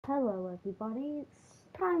Hello everybody, it's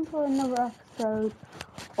time for another episode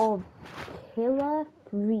of Killer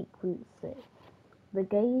Frequency, the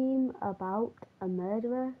game about a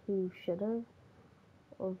murderer who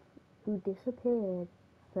who disappeared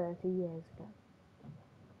 30 years ago.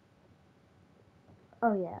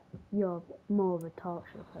 Oh yeah, you're more of a talk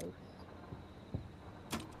show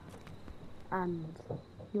host, and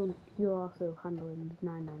you're also handling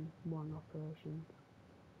 991 operations.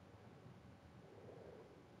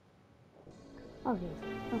 Okay,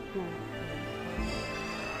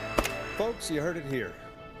 Folks, you heard it here.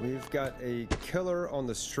 We've got a killer on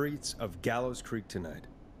the streets of Gallows Creek tonight.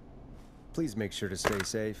 Please make sure to stay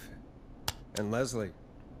safe. And Leslie,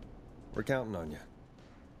 we're counting on you.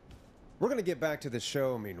 We're gonna get back to the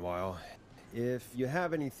show meanwhile. If you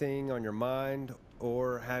have anything on your mind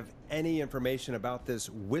or have any information about this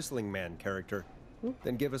Whistling Man character,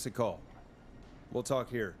 then give us a call. We'll talk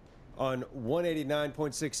here on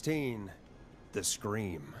 189.16, The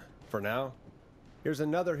Scream. For now, here's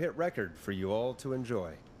another hit record for you all to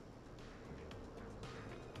enjoy.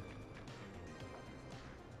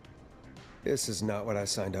 This is not what I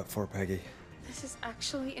signed up for, Peggy. This is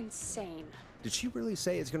actually insane. Did she really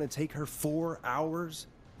say it's gonna take her 4 hours?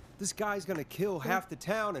 This guy's gonna kill half the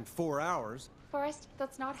town in 4 hours. Forrest,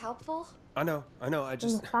 that's not helpful. I know, I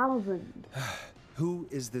just... 1,000. Who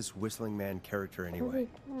is this Whistling Man character anyway?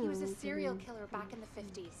 He was a serial killer back in the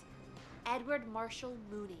 50s. Edward Marshall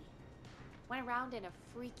Mooney. Went around in a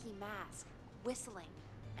freaky mask, whistling,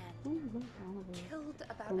 and killed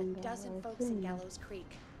about a dozen folks in Gallows Creek.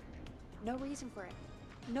 No reason for it.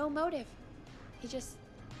 No motive. He just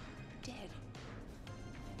did.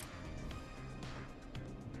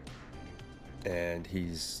 And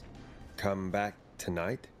he's come back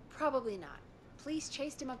tonight? Probably not. Police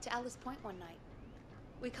chased him up to Ellis Point one night.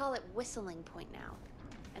 We call it Whistling Point now.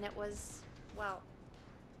 And it was, well,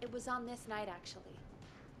 it was on this night actually.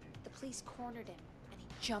 The police cornered him and he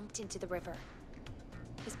jumped into the river.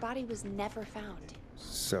 His body was never found.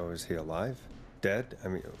 So is he alive? Dead? I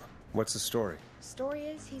mean, what's the story? Story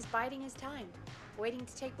is he's biding his time, waiting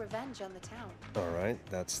to take revenge on the town. All right,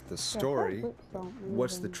 that's the story.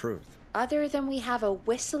 What's the truth? Other than we have a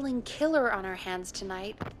whistling killer on our hands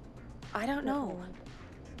tonight, I don't know.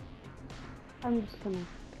 I'm just gonna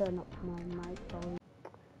turn up my mic volume.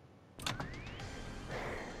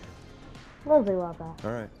 We'll do our best.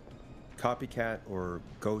 All right. Copycat or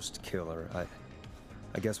ghost killer,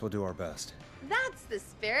 I guess we'll do our best. That's the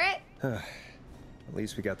spirit! At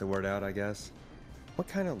least we got the word out, I guess. What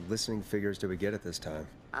kind of listening figures do we get at this time?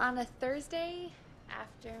 On a Thursday,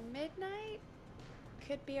 after midnight,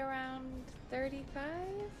 could be around 35?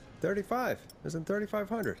 35? Isn't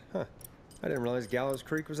 3,500? Huh. I didn't realize Gallows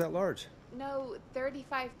Creek was that large. No,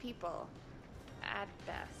 35 people, at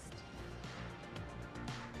best.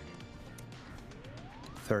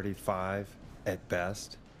 35 at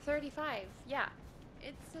best? 35, yeah.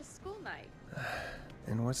 It's a school night.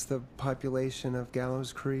 And what's the population of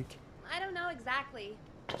Gallows Creek? I don't know exactly.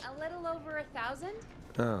 A little over 1,000?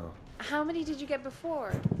 Oh. How many did you get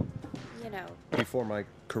before? You know. Before my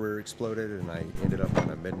career exploded and I ended up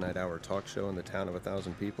on a midnight hour talk show in the town of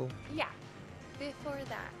 1,000 people? Yeah, before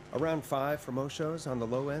that. Around 5 for most shows on the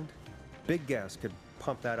low end. Big gas could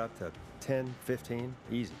pump that up to 10, 15,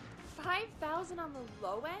 easy. 5,000 on the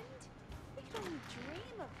low end? We could only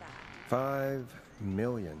dream of that. 5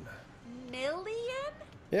 million. Million?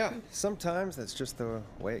 Yeah, sometimes that's just the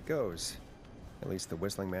way it goes. At least the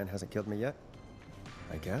Whistling Man hasn't killed me yet,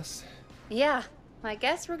 I guess. Yeah, I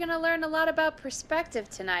guess we're gonna learn a lot about perspective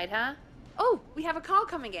tonight, huh? Oh, we have a call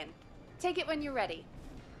coming in. Take it when you're ready.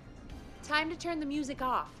 Time to turn the music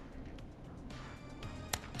off.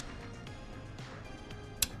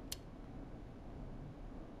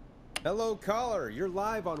 Hello, caller. You're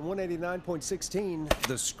live on 189.16,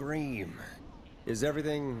 The Scream. Is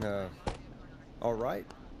everything, all right?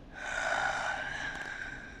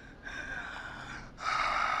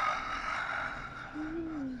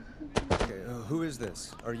 Okay, who is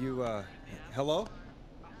this? Are you, hello?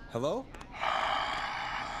 Hello?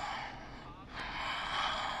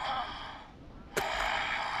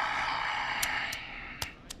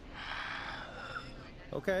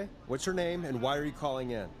 Okay, what's your name and why are you calling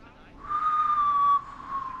in?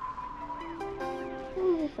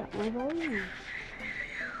 Set my volume.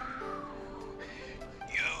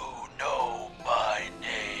 You know my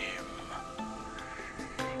name.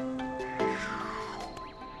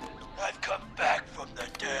 I've come back from the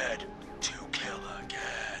dead to kill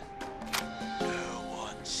again. No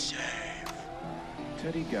one's safe.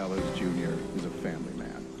 Teddy Gallows Jr. is a family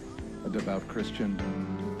man, a devout Christian,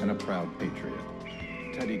 and a proud patriot.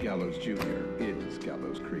 Teddy Gallows Jr. is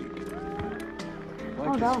Gallows Creek. Like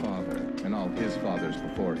Oh, his no. father and all his fathers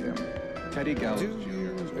before him, Teddy Gallows Do Jr. you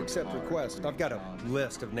has worked accept hard requests? to I've got a become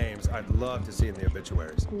list of names I'd love to see in the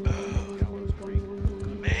obituaries. Gallows Creek.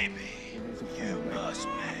 Maybe you must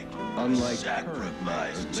make Unlike sacrifice current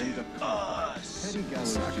mayor Linda to us. Teddy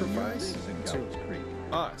Gallows Sacrifice Jr. lives in to Gallows Creek.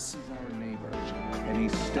 Us. He's our neighbor, and he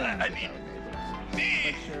stands I with mean, our neighbors. me.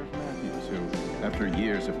 Like Sheriff Matthews, who, after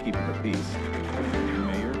years of keeping the peace,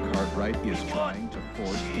 Mayor Cartwright is trying to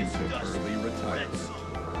force into early retirement.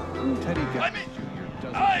 Teddy Gallows Jr.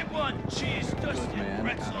 doesn't I want cheese good dusted man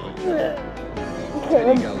out pretzel. of a job.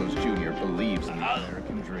 Teddy Gallows Jr. believes in the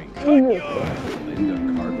American dream. Linda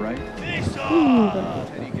Cartwright, Face off.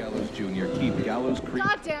 Teddy Gallows Jr. keep Gallows Creek.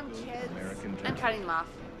 Goddamn kids. American I'm dream. cutting them off.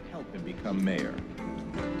 Help him become mayor.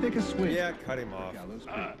 Take a swing. Yeah, cut him off. Gallows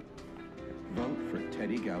Creek. Vote for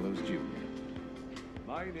Teddy Gallows Jr.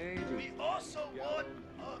 My name is We also want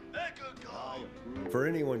a mega go. For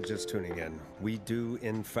anyone just tuning in, we do,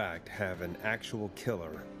 in fact, have an actual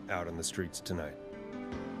killer out on the streets tonight.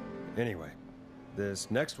 Anyway,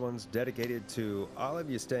 this next one's dedicated to all of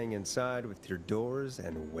you staying inside with your doors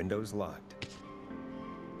and windows locked.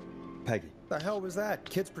 Peggy, the hell was that?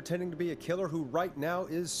 Kids pretending to be a killer who right now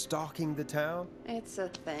is stalking the town? It's a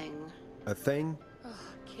thing. A thing? Ugh,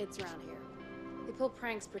 kids around here. They pull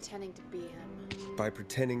pranks pretending to be him. By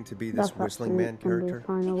pretending to be this That's Whistling Man actually gonna be character?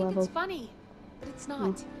 final They think level. it's funny, but it's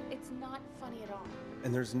not. It's not funny at all.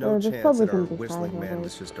 And there's no there's chance probably that our gonna be Whistling final Man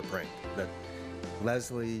levels. was just a prank. That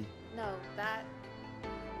Leslie... No, that's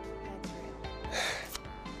real.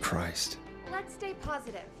 Christ. Let's stay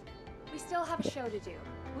positive. We still have a show to do.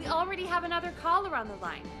 We already have another caller on the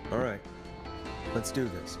line. All right, let's do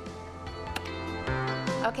this.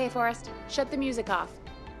 Okay, Forrest, shut the music off.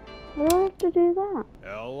 Why do I have to do that?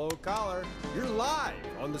 Hello, caller. You're live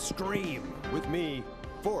on the stream with me,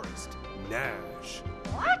 Forrest Nash.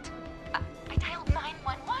 What? I dialed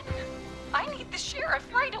 911. I need the sheriff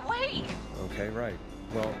right away. Okay, right.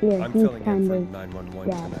 Well, Yeah, I'm he's filling in kind for of 911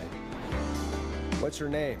 dead. tonight. What's your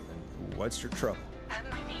name and what's your trouble?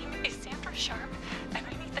 My name is Sandra Sharp, and I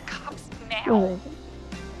need the cops What now. is it?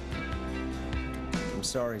 I'm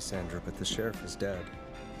sorry, Sandra, but the sheriff is dead.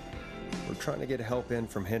 We're trying to get help in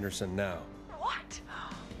from Henderson now. What?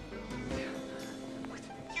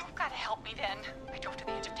 You've got to help me then. I drove to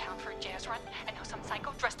the edge of town for a jazz run, and now some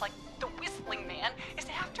psycho dressed like the Whistling Man is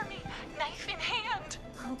after me, knife in hand.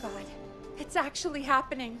 Oh God, it's actually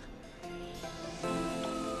happening.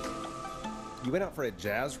 You went out for a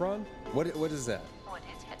jazz run? What is that? What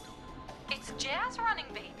is it? It's jazz running,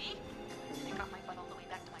 baby. I got my butt all the way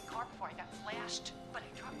back to my car before I got slashed, but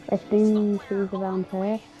I dropped my I think somewhere she was around along the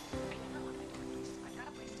way. here. I never left my door loose. I got a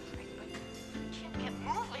place to hide, but I can't get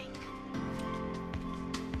moving.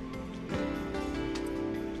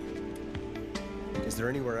 Is there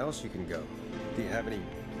anywhere else you can go? Do you have any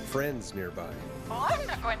friends nearby? Oh, I'm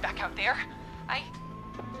not going back out there.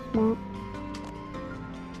 Smart.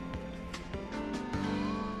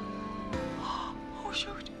 Oh,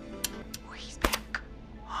 shoot. Oh, he's back.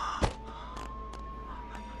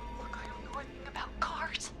 Look, I don't know anything about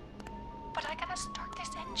cars, but I gotta start this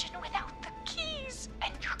engine without the keys,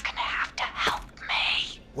 and you're gonna have to help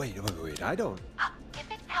me. Wait, I don't.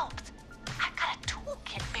 If it helps, I've got a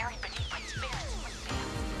toolkit buried beneath my spare sweatband.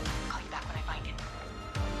 I'll call you back when I find it.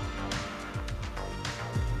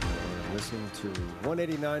 Listening to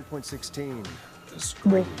 189.16, The This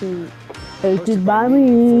Scream. is hosted by me,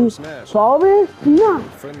 me, Forrest Nash. Forrest Nash,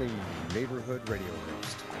 Friendly neighborhood radio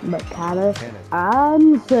host. mechanic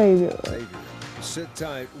and savior. Savior. Sit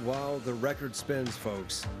tight while the record spins,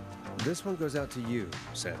 folks. This one goes out to you,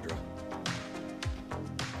 Sandra.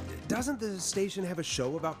 Doesn't the station have a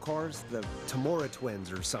show about cars? The Tamora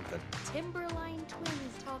twins or something? Timberline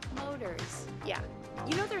Twins Talk Motors. Yeah,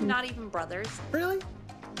 you know they're not even brothers. Really?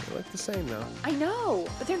 They look the same now. I know,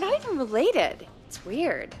 but they're not even related. It's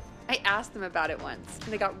weird. I asked them about it once,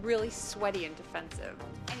 and they got really sweaty and defensive.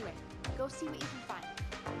 Anyway, go see what you can find.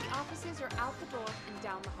 The offices are out the door and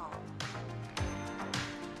down the hall.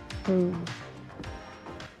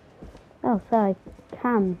 Oh, sorry.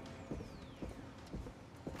 Cam.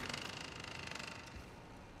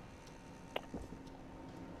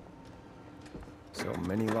 So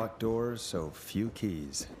many locked doors, so few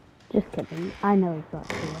keys. Just kidding. I know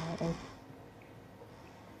exactly where it is.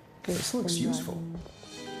 This looks useful.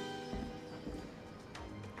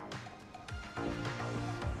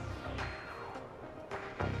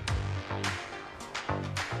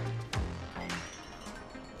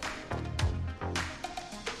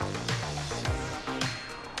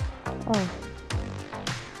 Oh.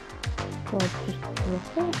 Well, just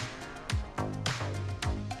drop it.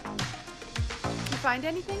 find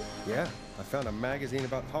anything? Yeah, I found a magazine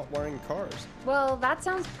about hot wiring cars. Well, that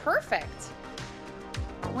sounds perfect.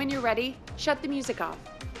 When you're ready, shut the music off.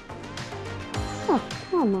 Oh,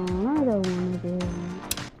 come on, I don't want to do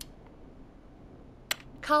that.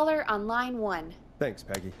 Caller on line 1. Thanks,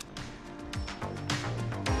 Peggy.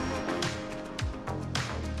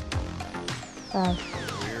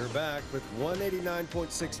 We're back with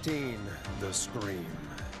 189.16, The Scream.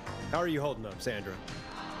 How are you holding up, Sandra?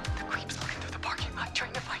 The creep's looking through the parking lot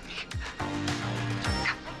trying to find me.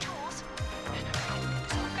 Got my tools.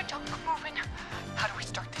 It's all good job moving. How do we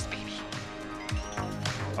start this baby?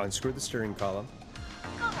 Unscrew the steering column.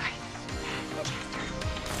 All right.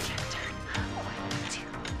 Chest turn. 1, 2,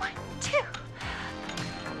 1, 2.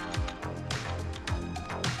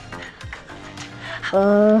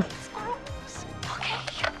 Screws. Okay.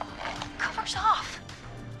 Cover's off.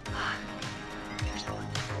 There's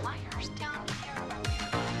wires down here.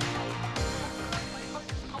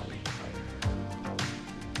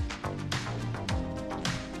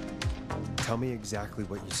 Tell me exactly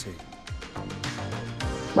what you see.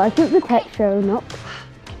 Why isn't the text showing up? We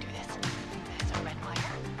can do this. There's a red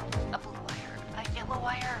wire, a blue wire, a yellow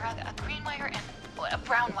wire, a green wire, and a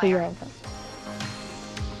brown wire. Yeah.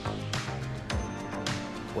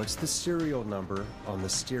 What's the serial number on the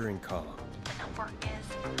steering column? The number is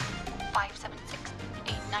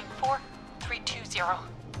 576-894-320.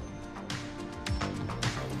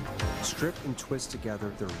 Strip and twist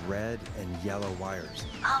together the red and yellow wires.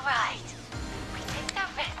 All right. We take the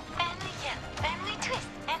red and the yellow and we twist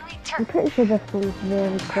and we turn. I'm pretty sure this one's very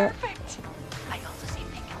quick. Perfect. I also see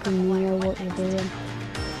pink and And purple you know wire. what you're doing.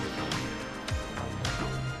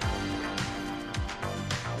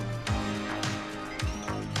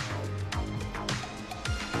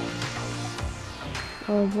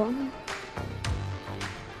 One.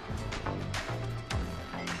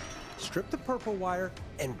 Strip the purple wire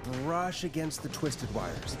and brush against the twisted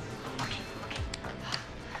wires. Okay.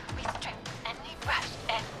 We strip and we brush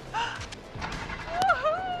and.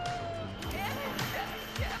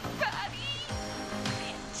 Yeah, buddy.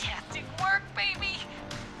 Fantastic work, baby.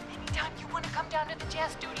 Anytime you want to come down to the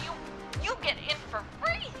jazz studio, you get in for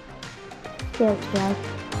free. Yes, guys.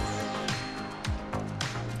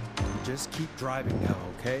 Just keep driving now,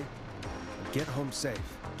 okay? Get home safe.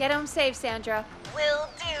 Get home safe, Sandra. Will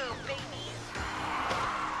do, baby.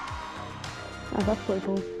 Oh, that's pretty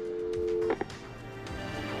cool. We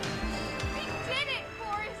did it,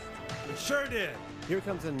 Forrest! We sure did. Here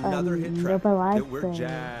comes another hit track Double that we're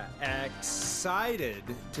Iceberg. excited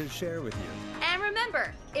to share with you. And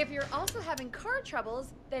remember, if you're also having car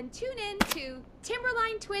troubles, then tune in to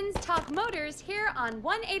Timberline Twins Talk Motors here on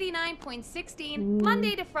 189.16,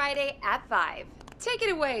 Monday to Friday at 5. Take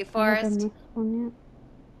it away, I haven't done Forrest. this one yet.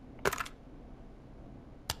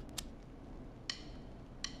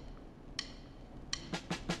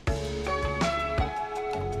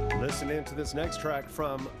 Listen in to this next track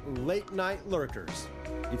from Late Night Lurkers,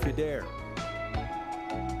 if you dare.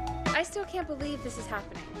 I still can't believe this is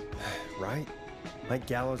happening. Right? Like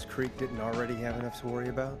Gallows Creek didn't already have enough to worry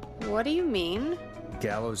about? What do you mean?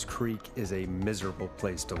 Gallows Creek is a miserable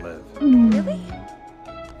place to live. Really?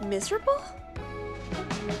 Miserable?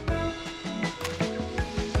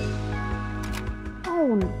 I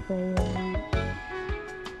wouldn't say that.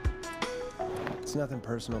 It's nothing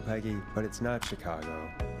personal, Peggy, but it's not Chicago.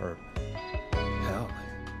 Or, hell,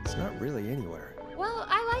 it's not really anywhere. Well,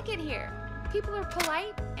 I like it here. People are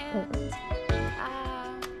polite and,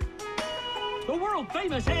 The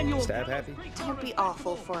world-famous annual... Stab happy? don't be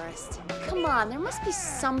awful, Forrest. Come on, there must be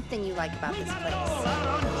something you like about We this got it all place.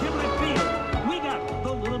 out on Gimlet Field. We got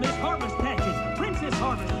the Little Miss Harvest Pageant, Princess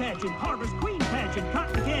Harvest Pageant, Harvest Queen Pageant,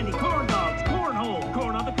 Cotton Candy, Corn Dogs, Cornhole,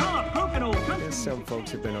 Corn on the Cob, Crokinole, Country Guess some Music,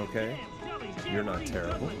 folks have been okay. You're not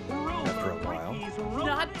terrible. After a while.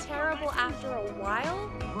 Not terrible after a while?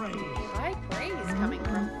 High praise coming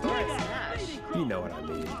from Forrest Nash. You know what I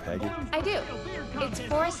mean, Peggy. I do. It's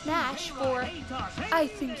Forrest Nash for I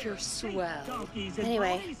think you're swell.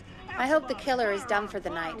 Anyway, I hope the killer is done for the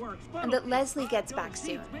night and that Leslie gets back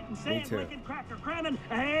soon. Me too.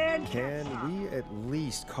 Can we at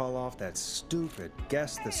least call off that stupid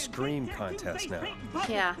Guess the Scream contest now?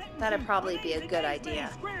 Yeah, that'd probably be a good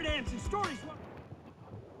idea.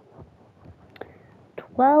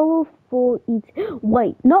 12:40.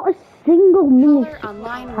 Wait, not a single minute. Caller on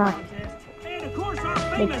line Ah, 1. And of course, our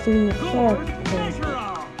famous Let's see the Gourd sheriff.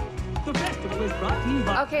 Measure-All. The festival is brought to you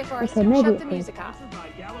by Okay, Forrest, Okay, shut the immediately. music off.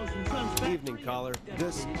 Gallows and Sons Evening, caller.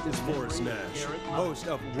 This is Forrest Nash, host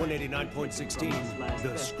of 189.16,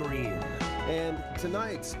 The Scream. And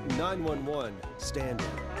tonight's 911 stand-in.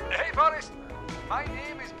 Hey, Forrest. My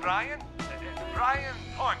name is Brian. Brian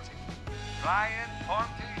Ponte. Brian Ponte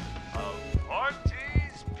of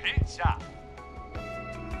Ponte's Pizza.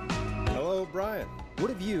 Hello, Brian. What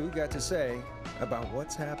have you got to say about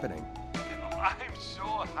what's happening? I'm so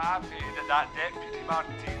happy that Deputy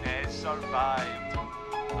Martinez survived.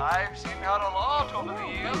 I've seen her a lot over the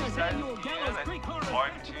years down here at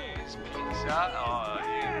Ponte's Pizza. Oh,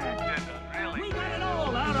 you did a really good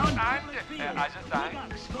job. And as a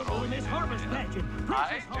thanks for all you did,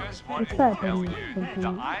 I just want to tell you that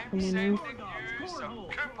I'm sending you some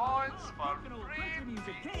coupons for free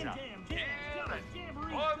pizza here at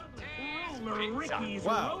Ponte's Pizza.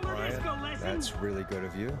 Wow, Brian. That's really good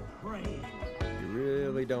of you. You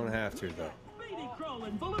really don't have to, though. Baby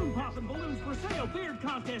crawling, balloon popping, balloons for sale, beard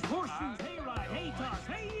contest, horseshoes, hayride, hay toss,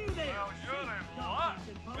 hey you there! Well, you're in luck,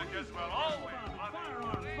 because we're always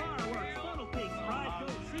Firearms, fireworks, funnel pigs, fried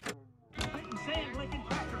goat, spitting sand, licking,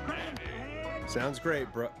 cracker, cramming, and... Sounds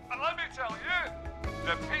great, bro. And let me tell you,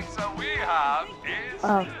 the pizza we have is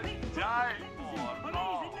to die for.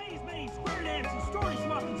 Amazing maze, square dancing, story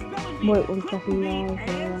swapping, spelling bee, Wait, one clip second, and guys,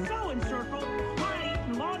 and sewing circle, pie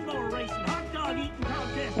eating, lawnmower racing, hot dog eating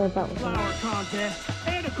contest, Yeah, that was flower contest,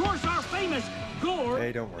 and of course our famous Gore.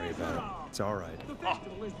 Hey, don't worry about it. It's all right. The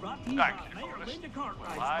festival is brought to you by Mayor Linda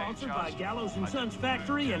Cartwright, sponsored by Gallows and Sons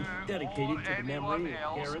Factory, and dedicated to the memory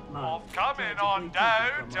of Garrett Mine. Coming on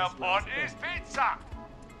down to Ponte's Pizza.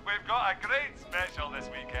 We've got a great special this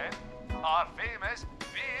weekend. Our famous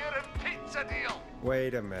beer and pizza deal.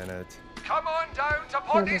 Wait a minute. Come on down to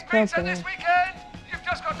Ponte's Pizza this weekend. You've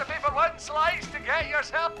just got to pay for one slice to get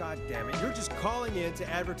yourself. God damn it. You're just calling in to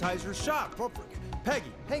advertise your shop.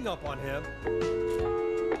 Peggy, hang up on him.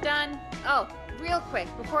 Done. Oh, real quick,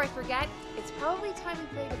 before I forget, it's probably time we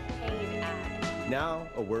played a paid ad. Now,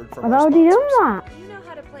 a word from I've our already done sponsors. that. You know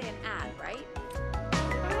how to play an ad, right?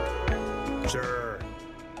 Sure.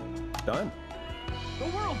 Done. The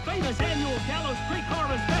world famous annual Gallows Creek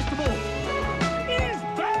Harvest Festival is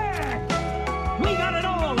back! We got it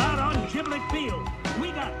all out on Giblet Field.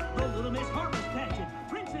 We got the Little Miss Harvest Pageant,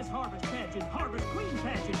 Princess Harvest Pageant, Harvest Queen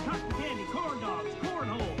Pageant, Cotton Candy, Corn Dogs,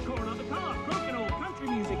 Cornhole, Corn on the Cob, Crokinole, Country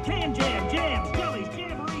Music, Can Jam, Jams, Jellies,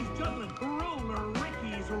 Jamborees, Juggling, Roller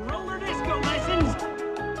Rickies, Roller Disco Lessons,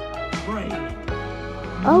 Braid.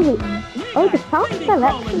 Oh, the sound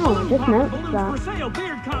selection on just noticed Balloons that. for sale,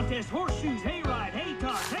 beard contest, horseshoes, hayride, hay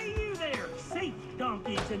toss, hey you there, safe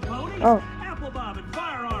donkeys and ponies, Oh. apple bobbing,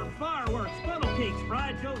 firearm, fireworks, funnel cakes,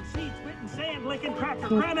 fried goat, seed spitting, sand licking, cracker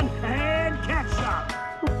cramming, and cat shop.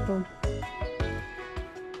 That's fun.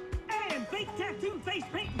 And fake tattoo, face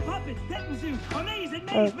painting, puppets, petting zoo, amazing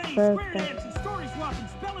maze, square dancing, story swapping,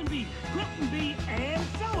 spelling bee, quilting bee, and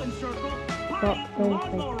sewing circle, pie eating,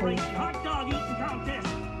 lawnmower racing, hot dog eating contest,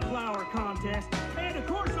 flower contest, and of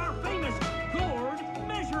course our famous gourd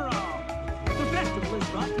measure-all. The festival is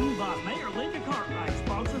brought to you by Mayor Linda Cartwright,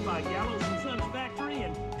 sponsored by Gallows and Sons Factory,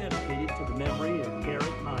 and dedicated to the memory of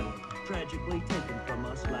Garrett Mine, tragically taken from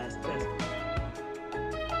us last festival.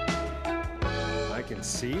 I can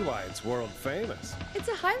see why it's world famous. It's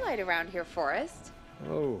a highlight around here, Forrest.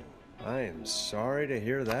 Oh, I am sorry to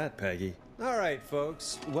hear that, Peggy. All right,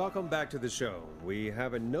 folks, welcome back to the show. We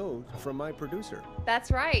have a note from my producer. That's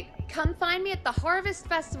right. Come find me at the Harvest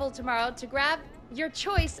Festival tomorrow to grab your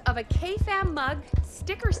choice of a K-Fam mug,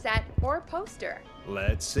 sticker set, or poster.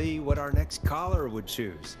 Let's see what our next caller would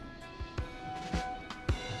choose.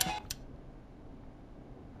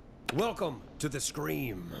 Welcome to The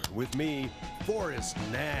Scream with me, Forrest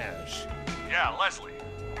Nash. Yeah, Leslie.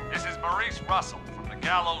 This is Maurice Russell from the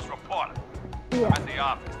Gallows Reporter. I'm at the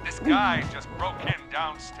office. This guy just broke in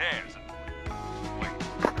downstairs. Wait,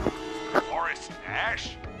 Forrest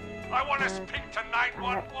Nash? I want to speak to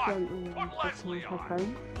 911. Put Leslie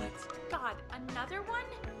on. God, another one?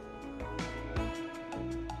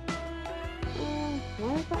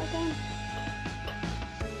 Where is that again?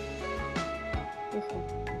 This one.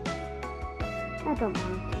 I don't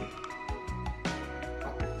mind.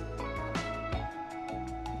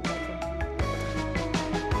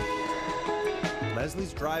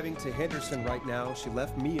 Leslie's driving to Henderson right now. She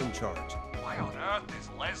left me in charge. Why on earth is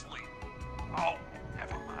Leslie? Oh,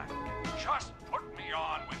 never mind. Just put me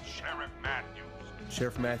on with Sheriff Matthews.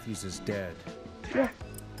 Sheriff Matthews is dead. Yeah.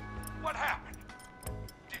 What happened?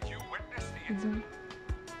 Did you witness the incident?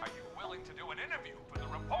 Are you willing to do an interview for the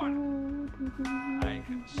report? I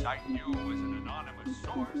can cite you as an anonymous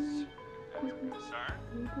source, if that's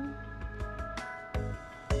concerned.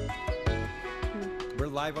 We're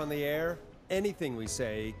live on the air. Anything we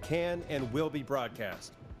say can and will be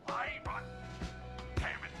broadcast. Live on? Damn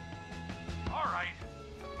it. All right.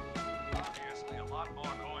 Obviously a lot more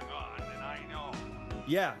going on than I know.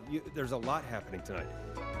 Yeah, there's a lot happening tonight.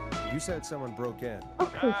 You said someone broke in.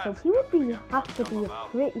 Okay, so he would have to be a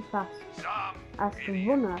pretty fast as a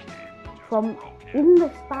runner from in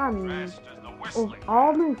the span of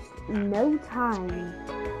almost no time.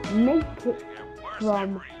 Make it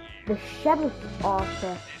from the sheriff's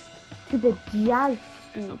office to the jazz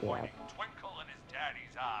studio.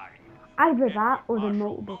 Either that or the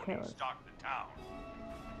multiple killers.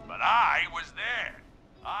 But I was there.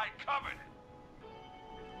 I covered it.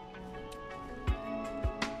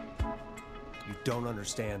 You don't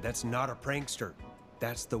understand. That's not a prankster.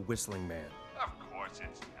 That's the Whistling Man. Of course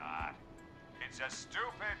it's not. It's a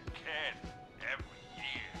stupid kid. Every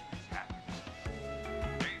year this happens.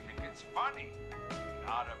 They think it's funny.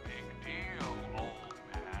 Not a big deal, old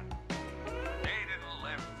man. They didn't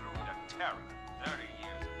live through the terror 30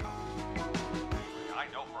 years ago. I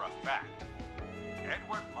know for a fact,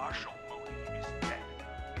 Edward Marshall Mooney is dead.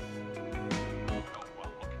 No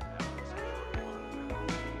one looking at him.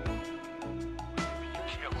 You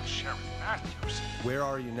killed Sheriff Matthews. Where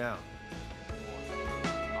are you now?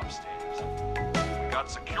 Upstairs. We got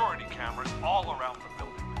security cameras all around the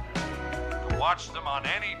building. You can watch them on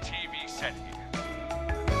any TV set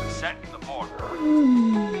here. Set in the border.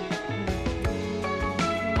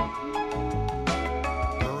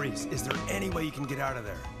 Maurice, is there any way you can get out of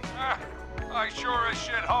there? I sure as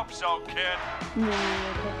shit hope so, kid.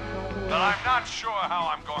 But I'm not sure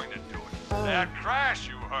how I'm going to do it. That crash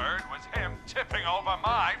you heard was him tipping over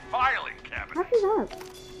my filing cabinet. How do you know?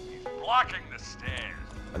 He's blocking the stairs.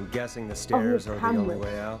 I'm guessing the stairs are the only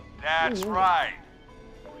way out. That's right.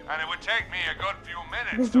 And it would take me a good few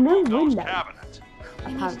minutes There's to no move those window. cabinets.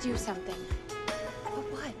 We need to do something.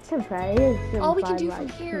 But what? Okay, All we can do from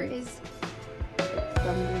here is...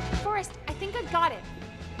 Something. Forrest, I think I've got it.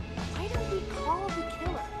 Why don't we call the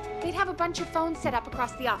killer? They'd have a bunch of phones set up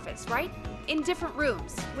across the office, right? In different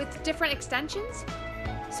rooms, with different extensions.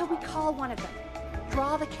 So we call one of them.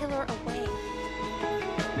 Draw the killer away.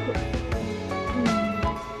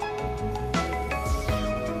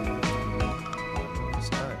 This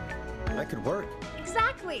time. That could work.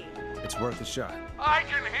 Exactly. It's worth a shot. I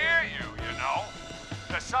can hear you, you know.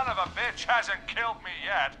 The son of a bitch hasn't killed me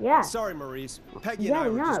yet. Yeah. Sorry, Maurice. Peggy Yeah,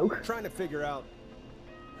 and I no. were just trying to figure out...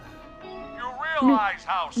 You realize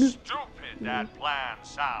how stupid that plan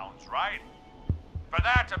sounds, right? For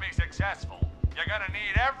that to be successful, you're gonna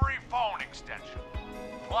need every phone extension,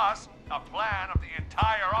 plus a plan of the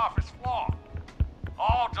entire office floor,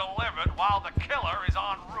 all delivered while the killer is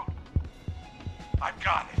en route. I've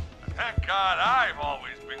got it. Thank God I've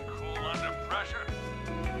always been cool under pressure.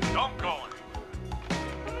 Don't go anywhere.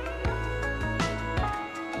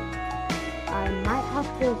 I might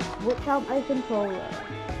have to switch out my controller.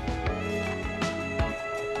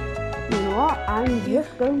 You know what? I'm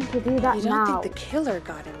just going to do that You don't now. think the killer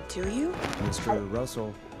got him, do you? Mr.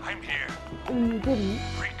 Russell. I'm here. And you didn't.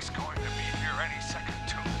 Freak's going to be here any second,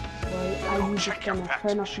 too. Wait, I'm just gonna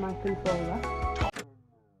turn off my controller.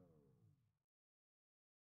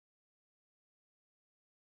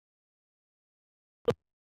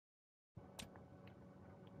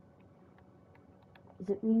 Is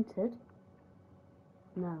it muted?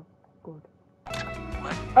 No. Good.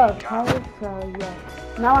 Okay, so yeah.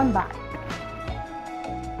 Now I'm back.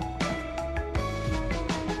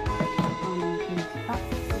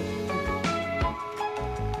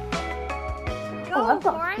 Go, I've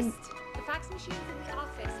got Forrest. The fax machine's in the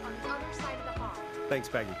office on the other side of the hall. Thanks,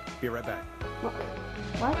 Peggy. Be right back.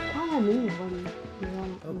 Why can't I move when you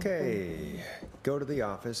want to? Okay. Go to the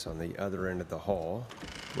office on the other end of the hall.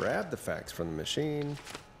 Grab the fax from the machine.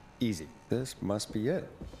 Easy. This must be it.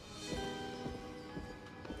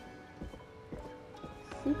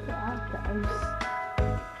 Secret outgoes.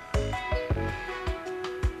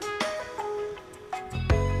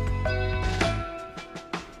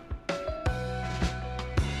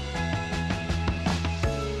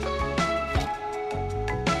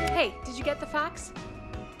 Hey, did you get the fax?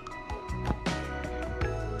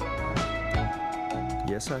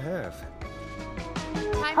 Yes, I have.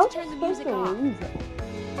 Time How to turn the do you music play off. music?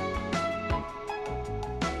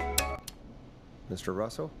 Mr.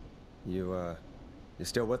 Russell, you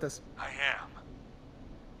still with us? I am.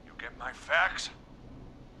 You get my fax?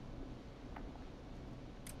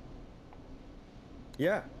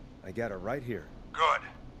 Yeah, I got it right here. Good.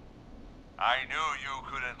 I knew you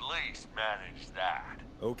could at least manage that.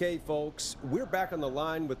 Okay, folks, we're back on the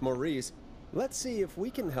line with Maurice. Let's see if we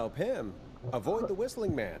can help him avoid the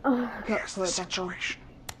Whistling Man. Oh, I got Here's to the put it back on. situation.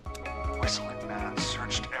 Whistling Man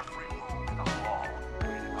searched every room in the hall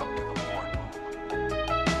leading up to the boardroom.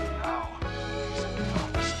 Now, he's in the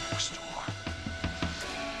office next door.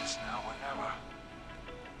 It's now or never.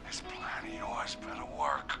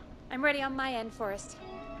 I'm ready on my end, Forrest.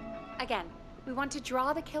 Again, we want to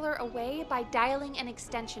draw the killer away by dialing an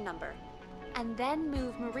extension number, and then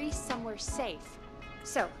move Maurice somewhere safe.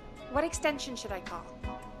 So, what extension should I call?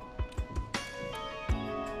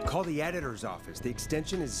 Call the editor's office. The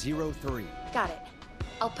extension is 03. Got it.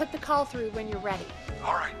 I'll put the call through when you're ready.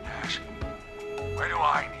 All right, Nash. Where do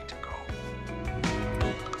I need to go?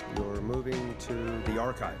 You're moving to the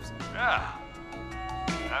archives. Yeah,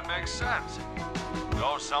 that makes sense.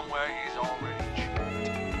 Go somewhere he's already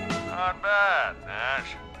checked. Not bad,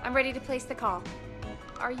 Nash. I'm ready to place the call.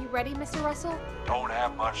 Are you ready, Mr. Russell? Don't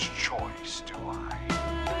have much choice, do I?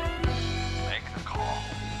 Make the call.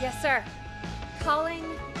 Yes, sir. Calling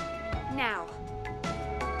now.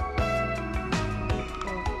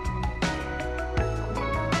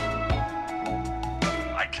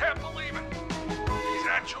 I can't believe it. He's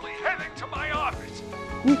actually heading to my office.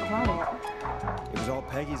 Be quiet. It was all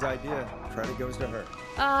Peggy's idea. Credit goes to her.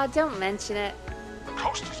 Don't mention it. The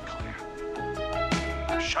coast is clear.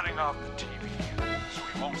 I'm shutting off the TV so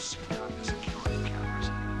he won't see me on the security cameras.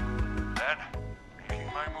 Then,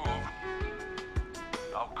 making my move.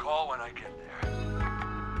 I'll call when I get there.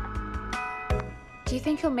 Do you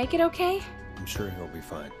think he'll make it okay? I'm sure he'll be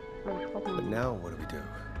fine. But now what do?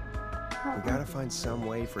 We gotta find some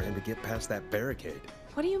way for him to get past that barricade.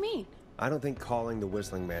 What do you mean? I don't think calling the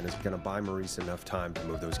Whistling Man is gonna buy Maurice enough time to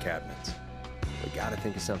move those cabinets. We gotta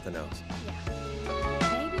think of something else. Yeah.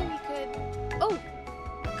 Maybe we could... Oh!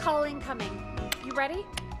 Call incoming. You ready?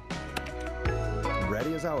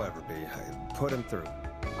 Ready as I'll ever be. I put him through.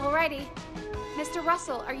 Alrighty. Mr.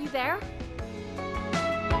 Russell, are you there?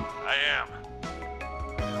 I am.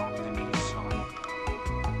 I don't think he saw me.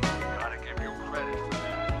 Gotta give you credit for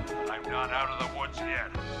that. I'm not out of the woods yet.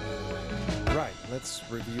 Right, let's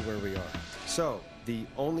review where we are. So, the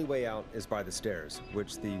only way out is by the stairs,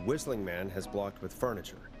 which the Whistling Man has blocked with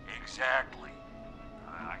furniture. Exactly.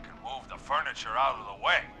 I can move the furniture out of the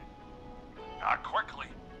way. Not quickly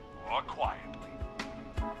or quietly.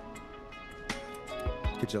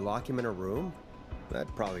 Could you lock him in a room?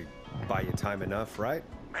 That'd probably buy you time enough, right?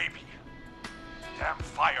 Maybe. Damn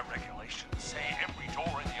fire regulations say every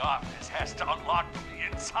door in the office has to unlock from the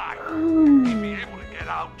inside. He'd be able to get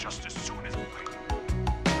out just as soon as we wait.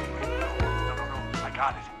 No. I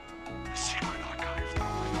got it. The secret archive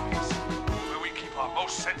where we keep our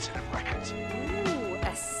most sensitive records. Ooh,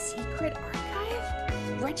 a secret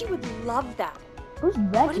archive? Reggie would love that. Who's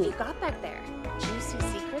What have Reggie? you got back there? Juicy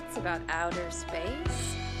secrets about outer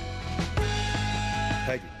space?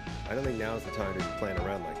 Peggy, I don't think now's the time to be playing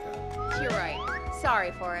around like that. You're right.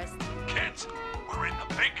 Sorry, Forrest. Kids, we're in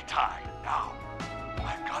the big time now.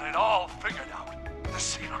 I've got it all figured out. The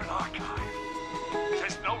secret archive.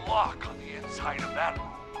 There's no lock on the inside of that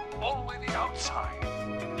room. Only the outside.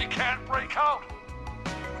 He can't break out.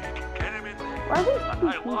 We can get him in there. Why are these and two I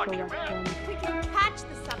people lock him left in. in? We can catch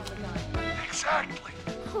the son of a gun. Exactly.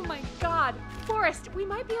 Oh my god. Forrest, we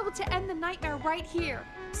might be able to end the nightmare right here.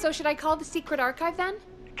 So should I call the secret archive then?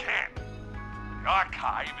 You can't. The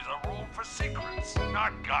archive is a room for secrets,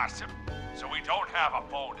 not gossip. So we don't have a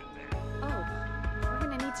phone in there. Oh, we're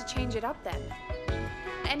gonna need to change it up then.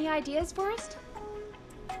 Any ideas, Forrest?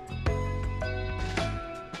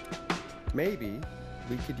 Maybe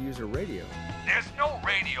we could use a radio. There's no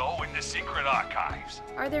radio in the secret archives.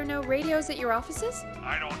 Are there no radios at your offices?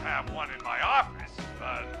 I don't have one in my office,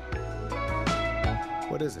 but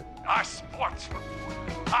What is it? our sports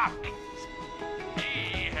reporter, Hopkins,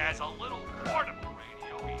 he has a little portable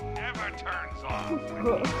radio he never turns off.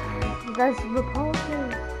 There's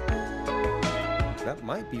reporters. That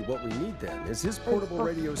might be what we need then. Is his portable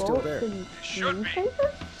radio still there? It should be.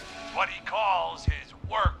 What he calls his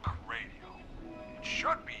work radio. It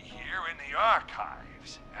should be here in the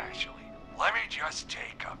archives, actually. Let me just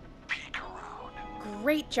take a peek around.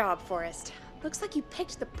 Great job, Forrest. Looks like you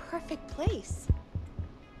picked the perfect place.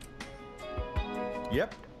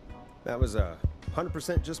 Yep. That was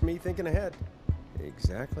 100% just me thinking ahead.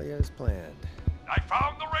 Exactly as planned. I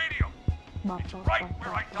found the radio. It's right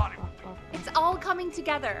where I thought it would be. It's all coming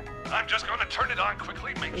together. I'm just gonna turn it on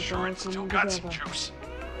quickly, make sure it's still got some juice.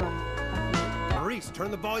 Maurice, turn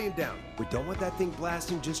the volume down. We don't want that thing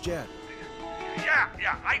blasting just yet.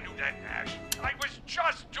 Yeah, I knew that, Nash. I was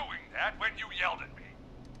just doing that when you yelled at me.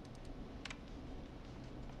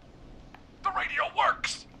 The radio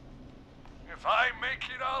works! If I make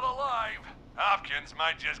it out alive, Hopkins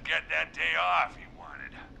might just get that day off he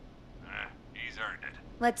wanted. He's earned it.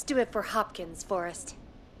 Let's do it for Hopkins, Forrest.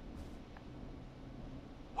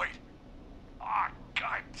 Wait. Ah,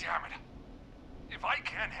 God damn it. If I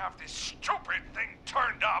can't have this stupid thing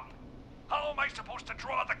turned up, how am I supposed to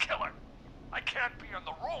draw the killer? I can't be in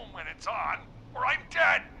the room when it's on, or I'm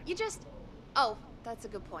dead. You just... Oh, that's a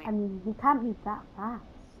good point. I mean, he can't move that fast.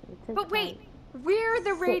 It took, But wait, like, we're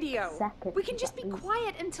the 6 radio. seconds We can just at be least.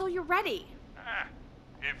 quiet until you're ready.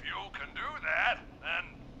 If you can do that, then...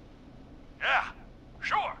 Yeah,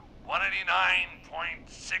 sure.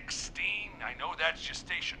 189.16. I know that's your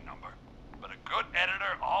station number. But a good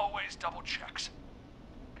editor always double checks.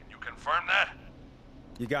 Can you confirm that?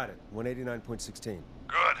 You got it. 189.16.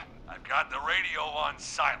 Good. I've got the radio on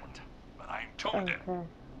silent, but I'm tuned in. Okay.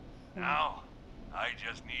 Now, I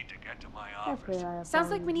just need to get to my office. Sounds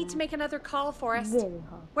like we need to make another call, Forrest. Really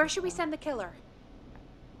hard. Where should we send the killer?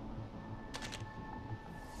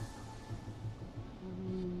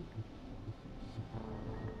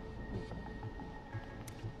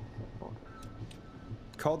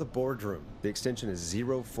 Call the boardroom. The extension is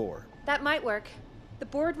 04. That might work. The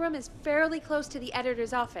boardroom is fairly close to the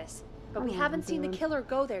editor's office, but we haven't seen the killer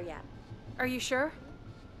go there yet. Are you sure?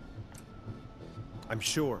 I'm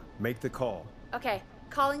sure. Make the call. Okay,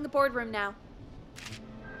 calling the boardroom now.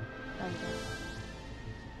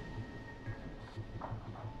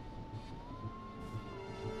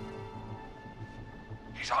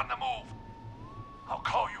 He's on the move. I'll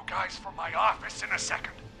call you guys from my office in a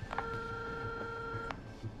second.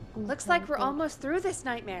 Looks like we're almost through this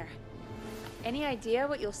nightmare. Any idea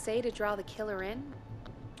what you'll say to draw the killer in?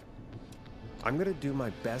 I'm gonna do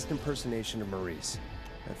my best impersonation of Maurice.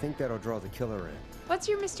 I think that'll draw the killer in. What's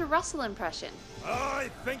your Mr. Russell impression? I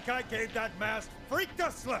think I gave that masked freak the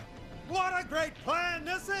slip. What a great plan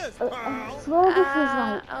this is, I pal! swear this is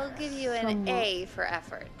like... I'll give you an somewhat- A for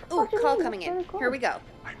effort. Ooh, What do you call mean? coming It's in. very Here we close. go.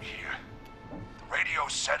 I'm here. The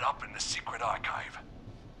radio's set up in the secret archive.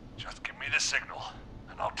 Just give me the signal,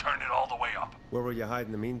 and I'll turn it all the way up. Where will you hide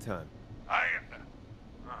in the meantime?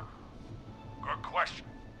 Good question.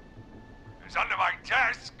 It's under my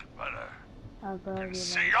desk, but I'll go you can over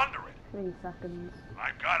see like under it. 3 seconds.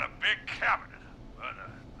 I've got a big cabinet, but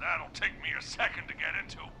that'll take me a second to get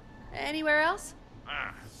into. Anywhere else?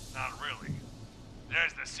 Not really.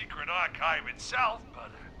 There's the secret archive itself,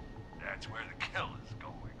 but that's where the kill is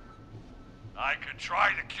going. I could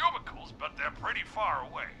try the cubicles, but they're pretty far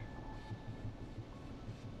away.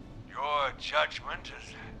 Your judgment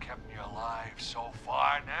has kept me alive so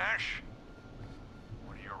far, Nash.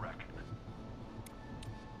 What do you reckon?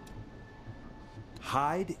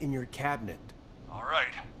 Hide in your cabinet. All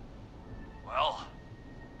right. Well,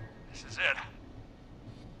 this is it.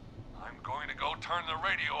 I'm going to go turn the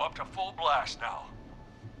radio up to full blast now.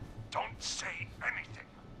 Don't say anything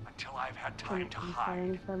until I've had time to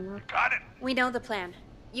hide. You got it? We know the plan.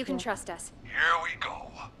 You can trust us. Here we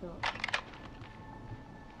go.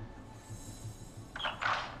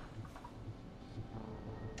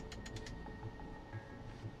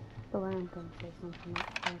 The way I'm gonna say something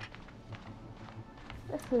like this.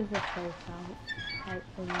 This is a safe out type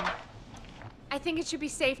thing. I think it should be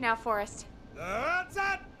safe now, Forrest. That's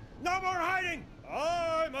it! No more hiding!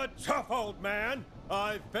 I'm a tough old man.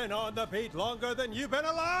 I've been on the beat longer than you've been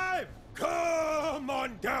alive! Come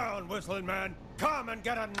on down, Whistling Man. Come and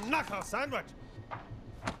get a knuckle sandwich.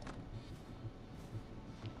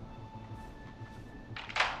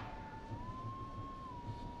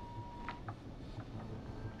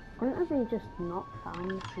 Wouldn't they just not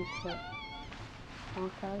find the secret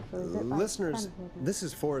archive? Or is it like Listeners, 10 hidden? this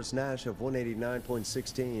is Forrest Nash of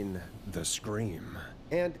 189.16, The Scream.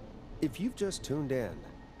 And if you've just tuned in,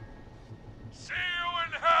 See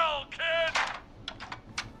you in hell, kid!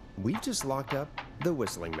 we've just locked up the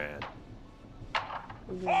Whistling Man.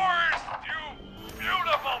 Forrest, you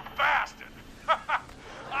beautiful bastard!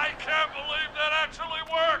 I can't believe that actually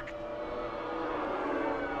worked!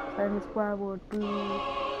 Famous werewolf boo.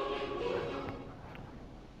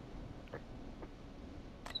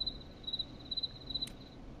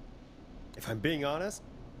 If I'm being honest,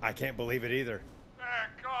 I can't believe it either.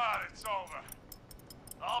 Thank God it's over.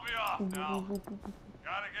 I'll be off now.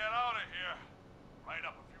 Gotta get out of here. Write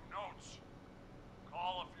up a few notes.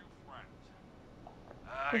 Call a few friends.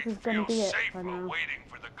 This is I gonna feel be it safer for now. waiting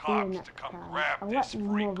for the See you cops to next come time. grab I'll this let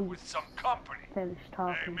freak Maurice with some company. finish Hey,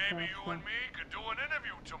 talking maybe first. you and me could do an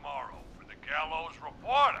interview tomorrow for the Gallows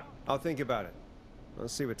Reporter. I'll think about it.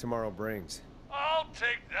 Let's see what tomorrow brings. I'll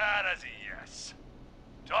take that as a yes.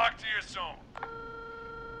 Talk to you soon.